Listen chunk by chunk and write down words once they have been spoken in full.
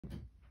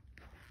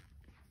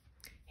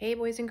Hey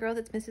boys and girls,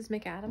 it's Mrs.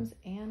 McAdams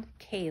and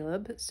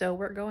Caleb. So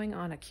we're going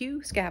on a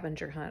Q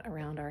scavenger hunt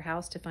around our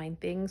house to find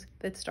things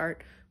that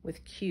start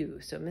with Q.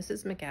 So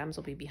Mrs. McAdams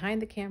will be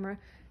behind the camera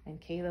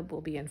and Caleb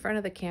will be in front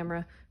of the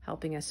camera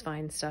helping us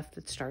find stuff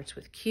that starts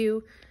with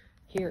Q.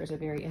 Here is a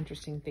very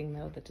interesting thing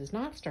though that does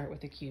not start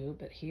with a Q,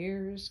 but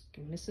here's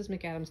Mrs.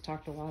 McAdams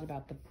talked a lot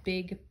about the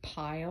big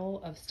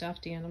pile of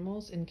stuffed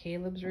animals in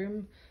Caleb's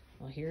room.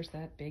 Well, here's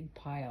that big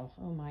pile.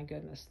 Oh my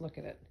goodness, look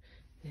at it.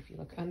 And if you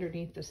look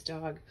underneath this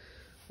dog,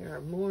 there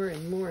are more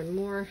and more and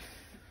more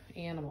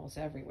animals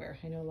everywhere.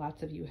 I know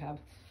lots of you have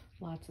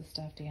lots of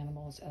stuffed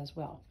animals as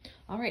well.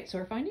 All right, so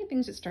we're finding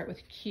things that start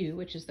with Q,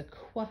 which is the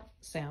qu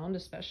sound,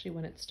 especially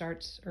when it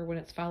starts or when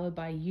it's followed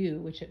by U,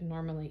 which it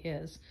normally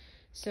is.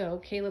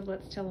 So Caleb,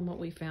 let's tell them what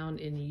we found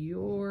in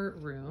your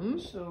room.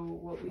 So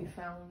what we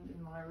found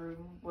in my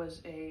room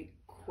was a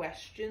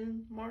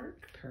question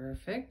mark.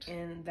 Perfect.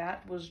 And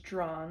that was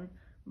drawn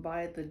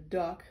by the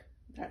duck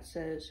that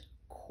says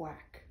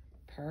quack.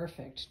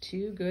 Perfect.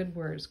 Two good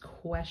words,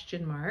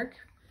 question mark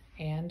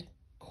and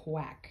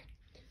quack.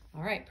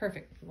 All right,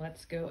 perfect.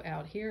 Let's go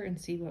out here and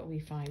see what we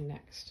find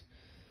next.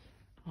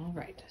 All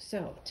right,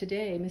 so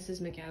today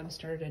Mrs. McAdams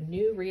started a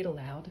new read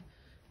aloud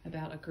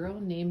about a girl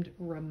named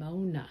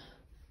Ramona.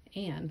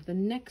 And the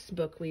next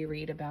book we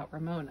read about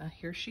Ramona,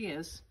 here she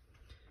is.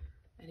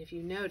 And if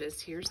you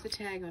notice, here's the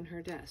tag on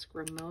her desk,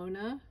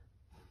 Ramona.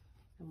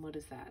 And what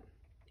is that?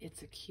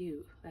 It's a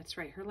Q. That's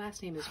right, her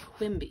last name is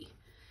Quimby.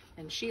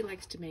 And she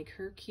likes to make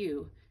her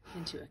Q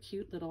into a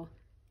cute little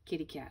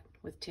kitty cat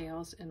with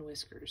tails and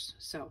whiskers.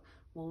 So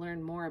we'll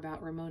learn more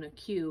about Ramona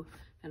Q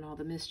and all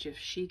the mischief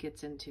she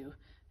gets into.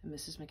 And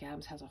Mrs.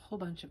 McAdams has a whole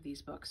bunch of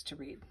these books to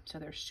read. So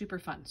they're super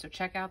fun. So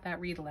check out that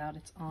read aloud.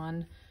 It's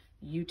on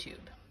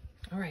YouTube.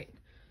 All right.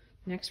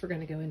 Next, we're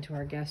going to go into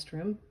our guest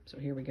room. So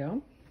here we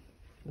go.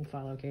 We'll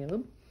follow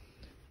Caleb.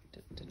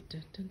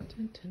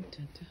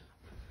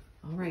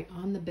 All right,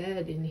 on the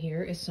bed in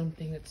here is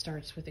something that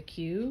starts with a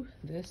Q.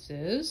 This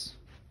is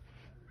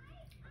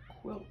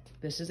Quilt.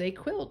 This is a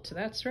quilt.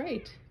 That's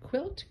right.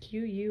 Quilt,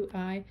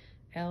 Q-U-I-L-T.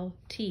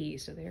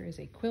 So there is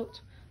a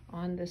quilt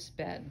on this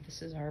bed.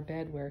 This is our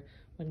bed where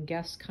when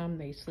guests come,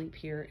 they sleep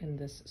here in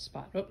this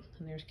spot. Oh,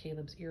 and there's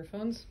Caleb's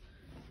earphones.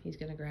 He's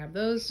going to grab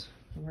those,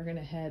 and we're going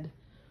to head,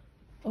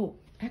 oh,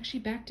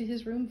 actually back to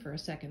his room for a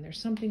second. There's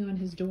something on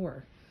his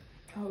door.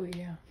 Oh,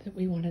 yeah. That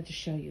we wanted to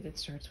show you that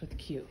starts with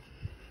Q.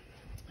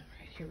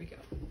 Here we go.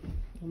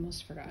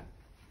 Almost forgot.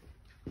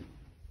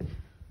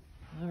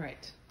 All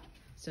right.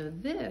 So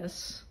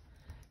this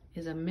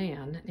is a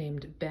man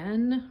named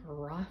Ben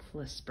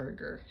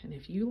Roethlisberger. And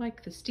if you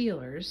like the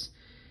Steelers,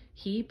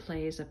 he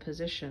plays a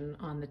position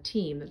on the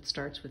team that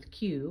starts with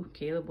Q.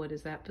 Caleb, what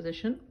is that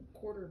position?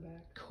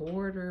 Quarterback.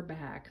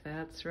 Quarterback.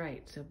 That's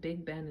right. So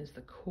Big Ben is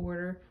the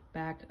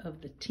quarterback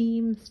of the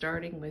team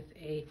starting with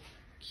a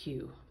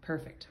Q.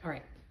 Perfect. All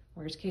right.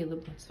 Where's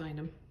Caleb? Let's find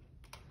him.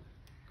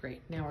 Great,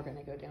 now we're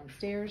gonna go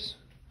downstairs.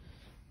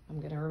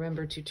 I'm gonna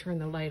remember to turn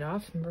the light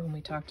off. Remember when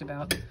we talked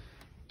about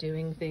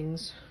doing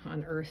things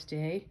on Earth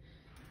Day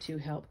to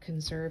help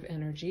conserve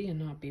energy and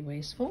not be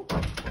wasteful.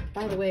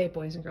 By the way,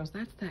 boys and girls,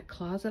 that's that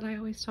closet I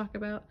always talk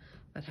about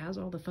that has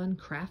all the fun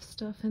craft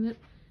stuff in it.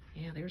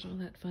 Yeah, there's all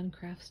that fun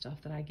craft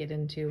stuff that I get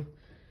into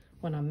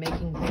when I'm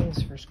making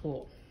things for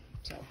school.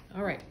 So,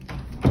 all right,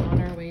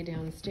 on our way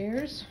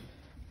downstairs.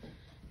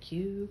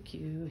 Q,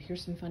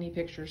 here's some funny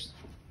pictures.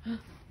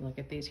 Look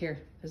at these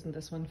here. Isn't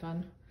this one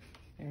fun?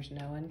 There's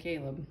Noah and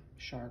Caleb,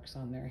 sharks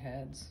on their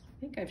heads.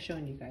 I think I've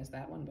shown you guys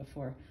that one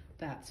before.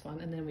 That's fun.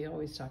 And then we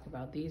always talk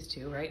about these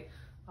two, right?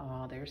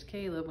 Oh, there's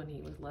Caleb when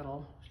he was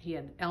little. He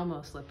had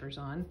Elmo slippers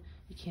on.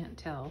 You can't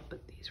tell,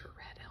 but these were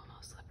red Elmo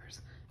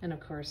slippers. And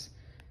of course,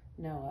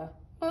 Noah,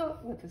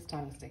 well, with his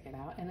tongue sticking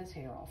out and his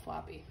hair all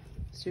floppy.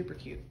 Super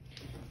cute.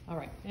 All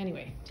right,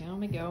 anyway, down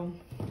we go.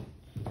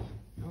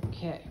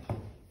 Okay.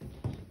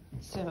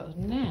 So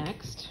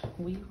next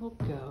we will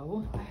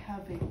go. I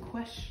have a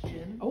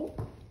question. Oh,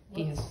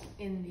 what's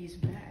in these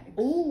bags?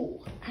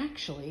 Oh,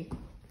 actually,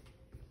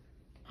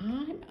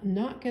 I'm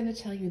not going to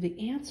tell you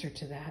the answer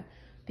to that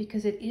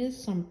because it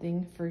is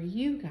something for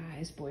you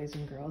guys, boys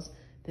and girls,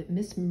 that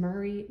Miss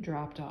Murray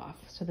dropped off.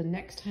 So the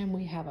next time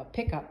we have a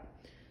pickup,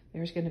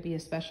 there's going to be a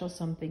special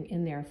something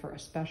in there for a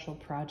special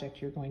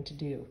project you're going to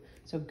do.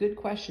 So good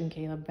question,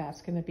 Caleb.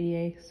 That's going to be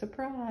a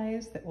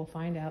surprise that we'll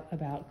find out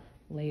about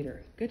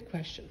later. Good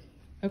question.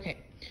 Okay,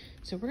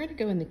 so we're gonna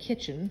go in the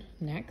kitchen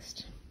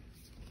next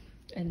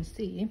and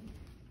see.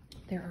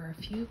 There are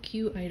a few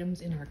Q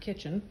items in our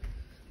kitchen.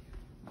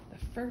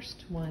 The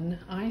first one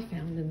I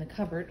found in the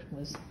cupboard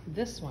was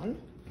this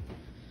one.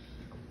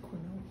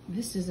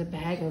 This is a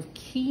bag of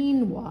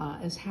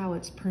quinoa is how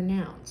it's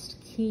pronounced,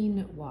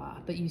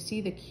 quinoa. But you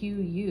see the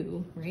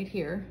Q-U right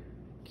here,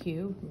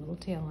 Q, little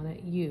tail on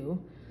it,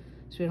 U.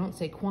 So we don't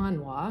say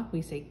quinoa,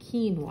 we say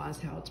quinoa is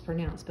how it's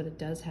pronounced, but it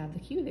does have the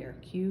Q there,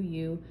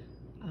 Q-U-I-N-O-A.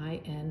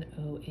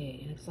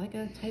 And it's like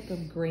a type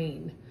of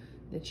grain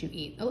that you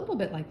eat, a little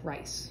bit like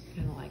rice,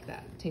 kind of like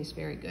that. Tastes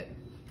very good.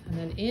 And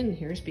then in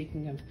here,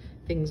 speaking of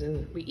things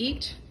that we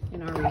eat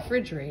in our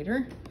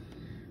refrigerator,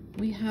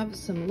 we have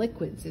some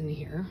liquids in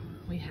here.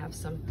 We have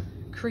some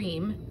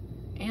cream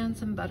and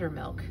some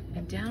buttermilk.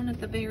 And down at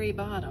the very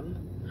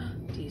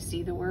bottom, do you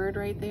see the word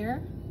right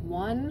there?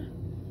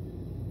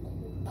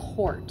 1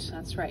 quart.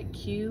 That's right,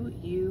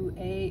 Q-U-A-R-T.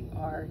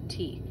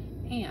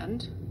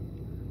 And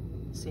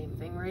same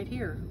thing right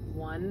here,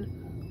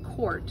 1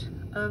 quart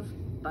of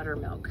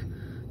buttermilk.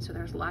 So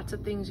there's lots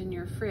of things in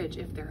your fridge,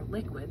 if they're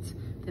liquids,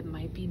 that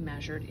might be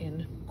measured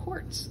in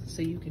quarts.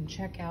 So you can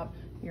check out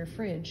your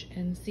fridge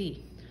and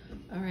see.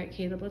 All right,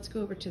 Caleb, let's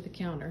go over to the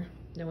counter.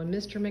 Now when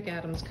Mr.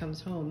 McAdams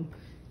comes home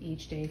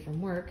each day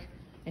from work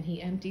and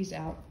he empties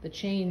out the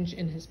change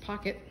in his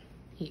pocket,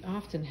 he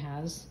often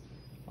has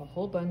a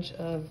whole bunch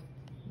of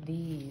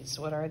these.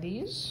 What are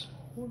these?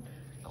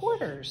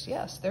 Quarters.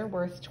 Yes, they're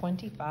worth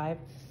 25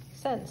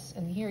 cents.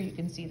 And here you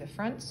can see the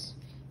fronts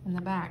and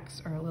the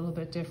backs are a little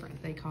bit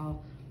different. They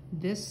call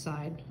this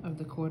side of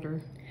the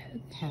quarter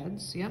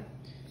heads, yep,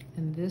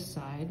 and this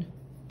side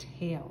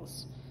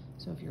tails.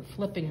 So if you're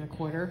flipping a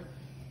quarter,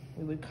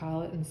 we would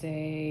call it and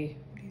say,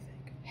 what do you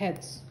think?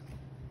 Heads.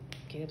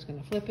 Caleb's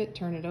gonna flip it,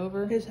 turn it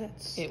over. His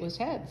heads. It was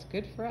heads.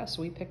 Good for us.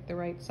 We picked the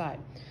right side.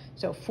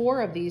 So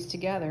 4 of these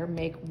together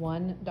make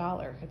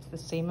 $1. It's the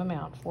same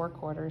amount. 4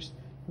 quarters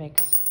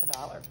makes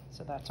 $1.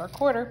 So that's our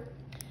quarter.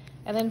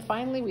 And then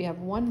finally, we have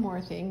one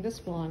more thing. This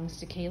belongs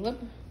to Caleb.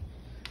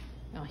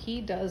 Now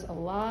he does a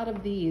lot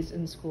of these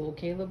in school.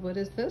 Caleb, what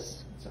is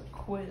this? It's a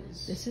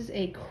quiz. This is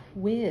a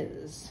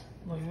quiz.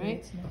 All right.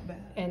 It's not bad.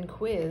 And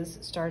quiz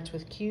starts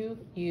with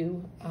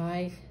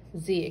Q-U-I-Z.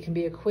 It can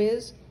be a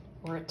quiz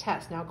or a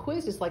test. Now, a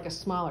quiz is like a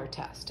smaller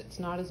test. It's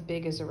not as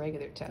big as a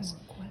regular test.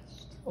 Or a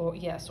quest. Or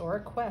yes, or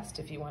a quest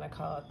if you want to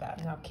call it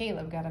that. Now,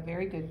 Caleb got a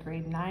very good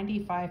grade,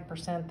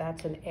 95%.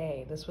 That's an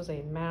A. This was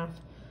a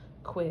math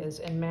quiz,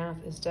 and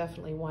math is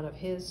definitely one of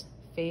his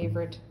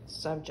favorite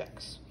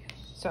subjects. Yes.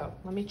 So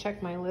let me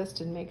check my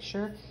list and make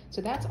sure.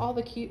 So that's all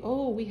the Q.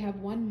 Oh, we have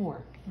one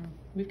more.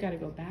 We've got to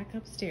go back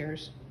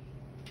upstairs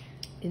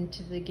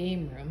into the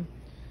game room.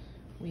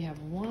 We have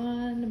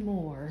one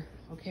more.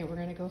 Okay, we're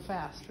gonna go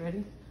fast.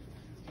 Ready?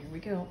 Here we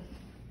go.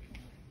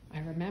 I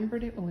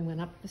remembered it when we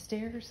went up the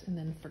stairs and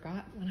then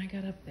forgot when I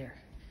got up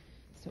there.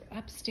 So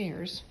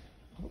upstairs,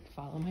 oh,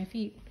 follow my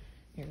feet.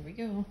 Here we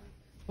go.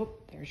 Oh,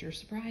 there's your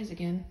surprise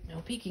again.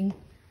 No peeking.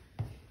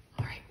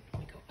 All right,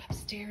 we go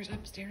upstairs,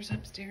 upstairs,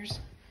 upstairs.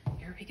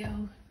 Here we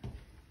go.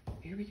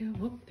 Here we go.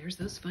 Oh, there's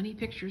those funny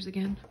pictures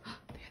again. Oh,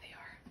 there they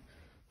are.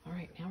 All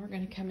right, now we're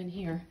gonna come in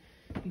here.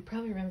 You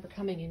probably remember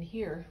coming in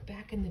here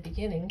back in the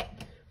beginning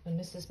when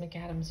Mrs.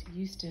 McAdams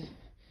used to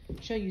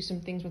show you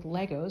some things with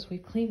Legos.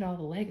 We've cleaned all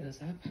the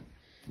Legos up.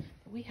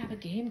 But we have a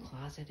game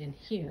closet in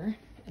here,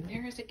 and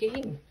there is a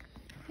game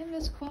in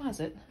this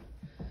closet.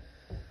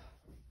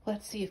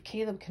 Let's see if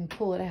Caleb can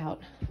pull it out.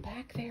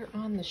 Back there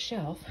on the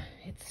shelf,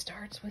 it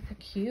starts with a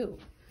Q.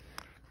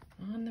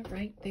 On the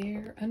right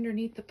there,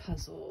 underneath the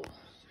puzzle.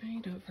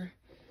 Right over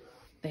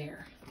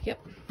there. Yep.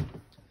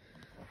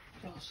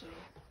 Also,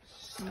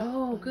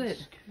 oh, good.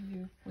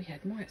 We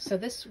had more. So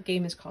this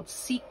game is called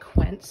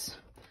Sequence.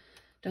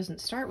 Doesn't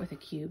start with a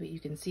Q, but you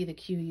can see the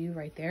QU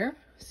right there.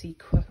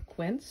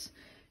 Sequence.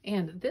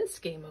 And this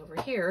game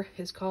over here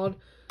is called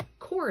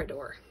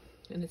Corridor.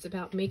 And it's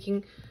about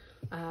making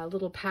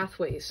little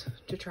pathways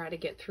to try to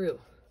get through.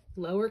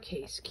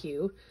 Lowercase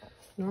q.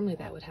 Normally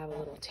that would have a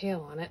little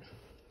tail on it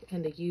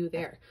and a U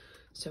there.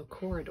 So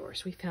corridor.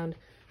 So we found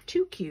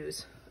 2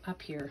 Q's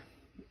up here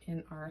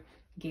in our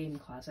game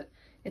closet.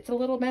 It's a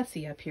little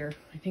messy up here.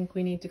 I think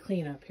we need to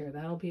clean up here.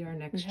 That'll be our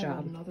next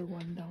job. Another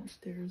one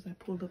downstairs. I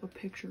pulled up a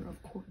picture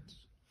of quartz.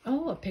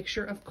 Oh, a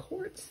picture of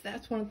quartz.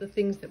 That's one of the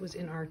things that was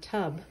in our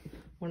tub.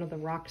 One of the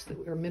rocks that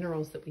or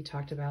minerals that we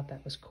talked about,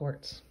 that was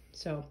quartz.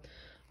 So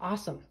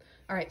awesome.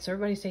 All right, so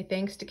everybody say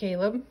thanks to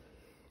Caleb.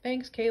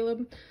 Thanks,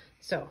 Caleb.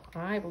 So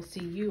I will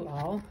see you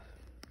all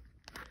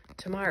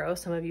tomorrow.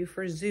 Some of you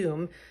for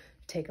Zoom.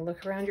 Take a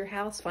look around your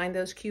house, find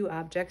those Q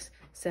objects,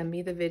 send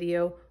me the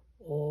video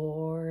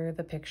or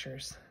the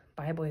pictures.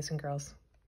 Bye, boys and girls.